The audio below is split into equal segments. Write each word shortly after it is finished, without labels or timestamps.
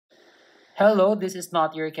Hello, this is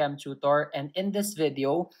not your chem tutor, and in this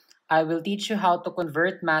video, I will teach you how to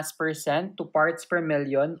convert mass percent to parts per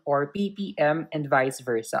million or ppm and vice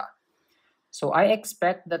versa. So I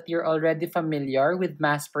expect that you're already familiar with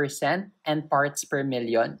mass percent and parts per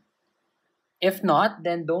million. If not,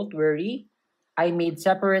 then don't worry. I made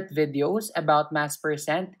separate videos about mass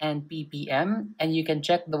percent and ppm, and you can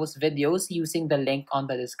check those videos using the link on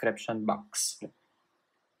the description box.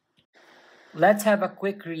 Let's have a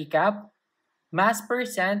quick recap. Mass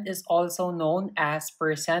percent is also known as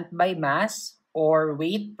percent by mass or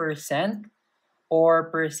weight percent or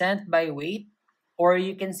percent by weight, or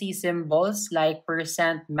you can see symbols like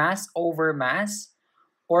percent mass over mass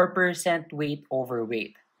or percent weight over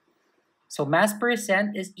weight. So mass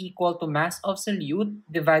percent is equal to mass of solute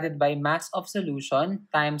divided by mass of solution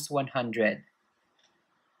times 100.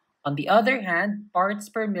 On the other hand, parts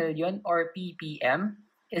per million or ppm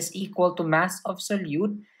is equal to mass of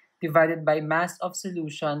solute divided by mass of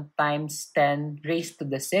solution times 10 raised to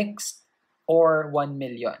the 6th or 1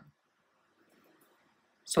 million.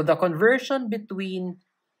 So the conversion between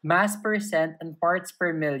mass percent and parts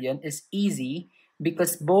per million is easy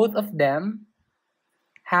because both of them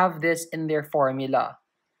have this in their formula.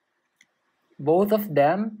 Both of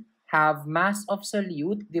them have mass of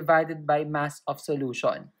solute divided by mass of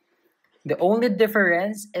solution. The only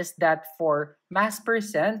difference is that for mass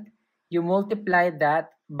percent, you multiply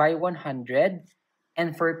that by 100,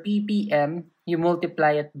 and for ppm, you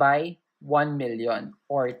multiply it by 1 million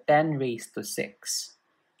or 10 raised to 6.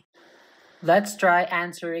 Let's try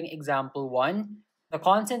answering example 1. The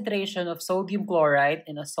concentration of sodium chloride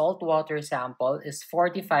in a salt water sample is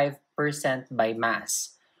 45% by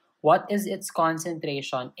mass. What is its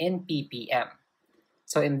concentration in ppm?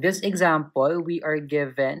 So in this example, we are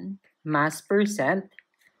given mass percent,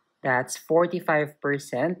 that's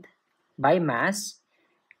 45% by mass,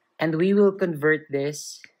 and we will convert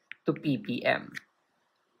this to ppm.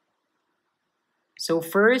 So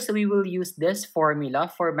first, we will use this formula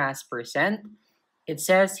for mass percent. It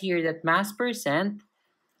says here that mass percent,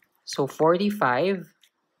 so 45,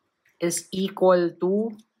 is equal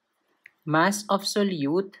to mass of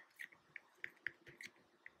solute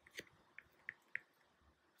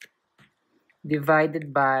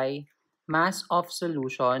divided by mass of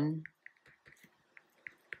solution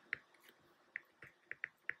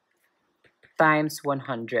times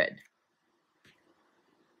 100.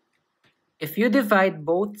 If you divide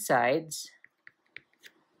both sides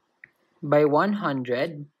by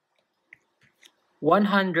 100,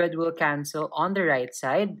 100 will cancel on the right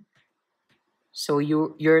side. So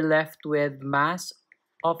you're left with mass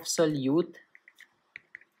of solute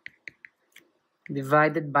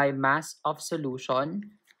divided by mass of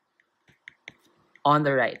solution on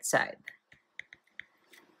the right side.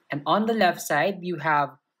 And on the left side, you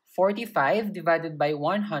have 45 divided by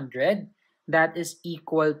 100, that is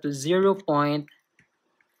equal to 0.45.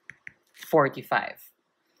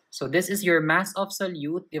 So this is your mass of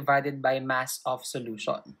solute divided by mass of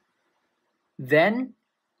solution. Then,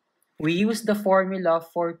 we use the formula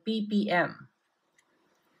for ppm.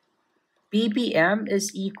 ppm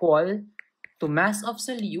is equal to mass of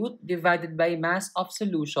solute divided by mass of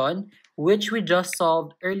solution, which we just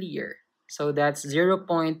solved earlier. So that's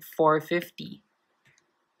 0.450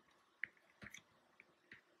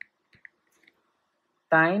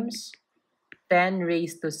 times 10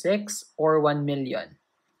 raised to 6 or 1 million.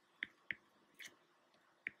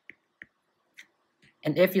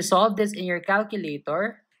 And if you solve this in your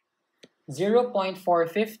calculator,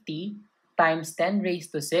 0.450 times 10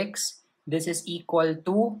 raised to 6, this is equal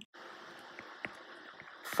to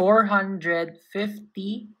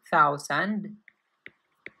 450,000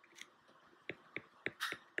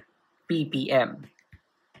 ppm.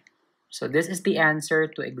 So this is the answer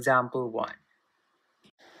to example 1.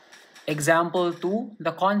 Example 2,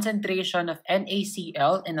 the concentration of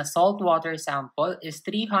NaCl in a saltwater sample is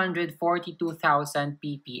 342,000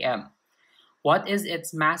 ppm. What is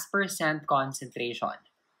its mass percent concentration?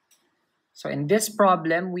 So in this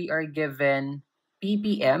problem, we are given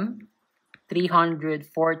ppm,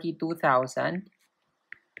 342,000,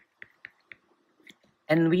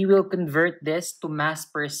 and we will convert this to mass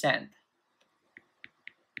percent.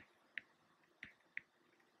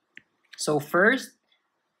 So first,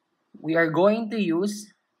 we are going to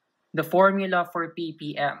use the formula for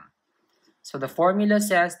ppm. So the formula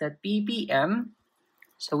says that ppm,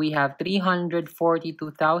 so we have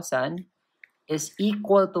 342,000, is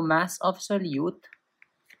equal to mass of solute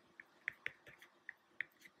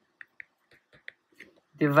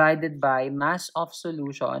divided by mass of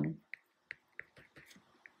solution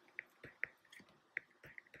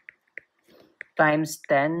times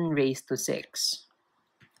 10 raised to 6.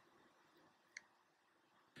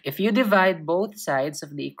 If you divide both sides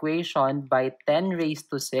of the equation by 10 raised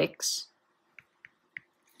to 6,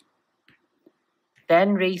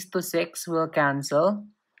 10 raised to 6 will cancel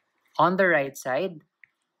on the right side,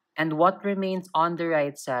 and what remains on the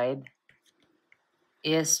right side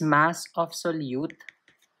is mass of solute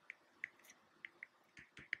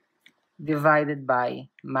divided by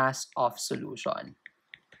mass of solution.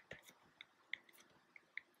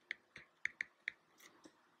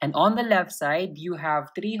 And on the left side, you have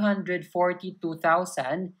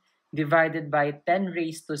 342,000 divided by 10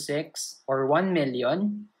 raised to 6, or 1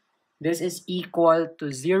 million. This is equal to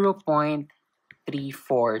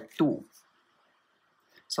 0.342.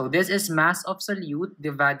 So this is mass of solute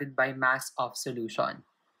divided by mass of solution.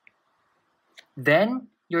 Then,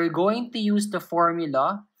 you're going to use the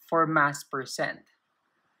formula for mass percent.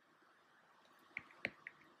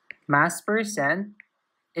 Mass percent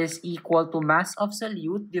is equal to mass of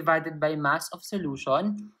solute divided by mass of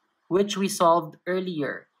solution, which we solved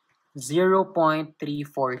earlier,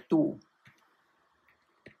 0.342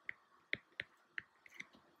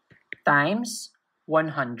 times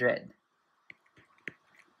 100.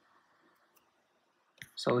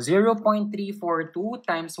 So 0.342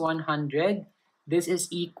 times 100, this is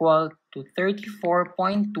equal to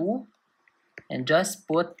 34.2, and just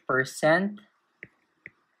put percent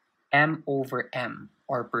M over M,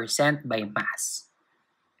 or percent by mass.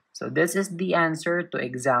 So this is the answer to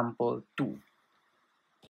example 2.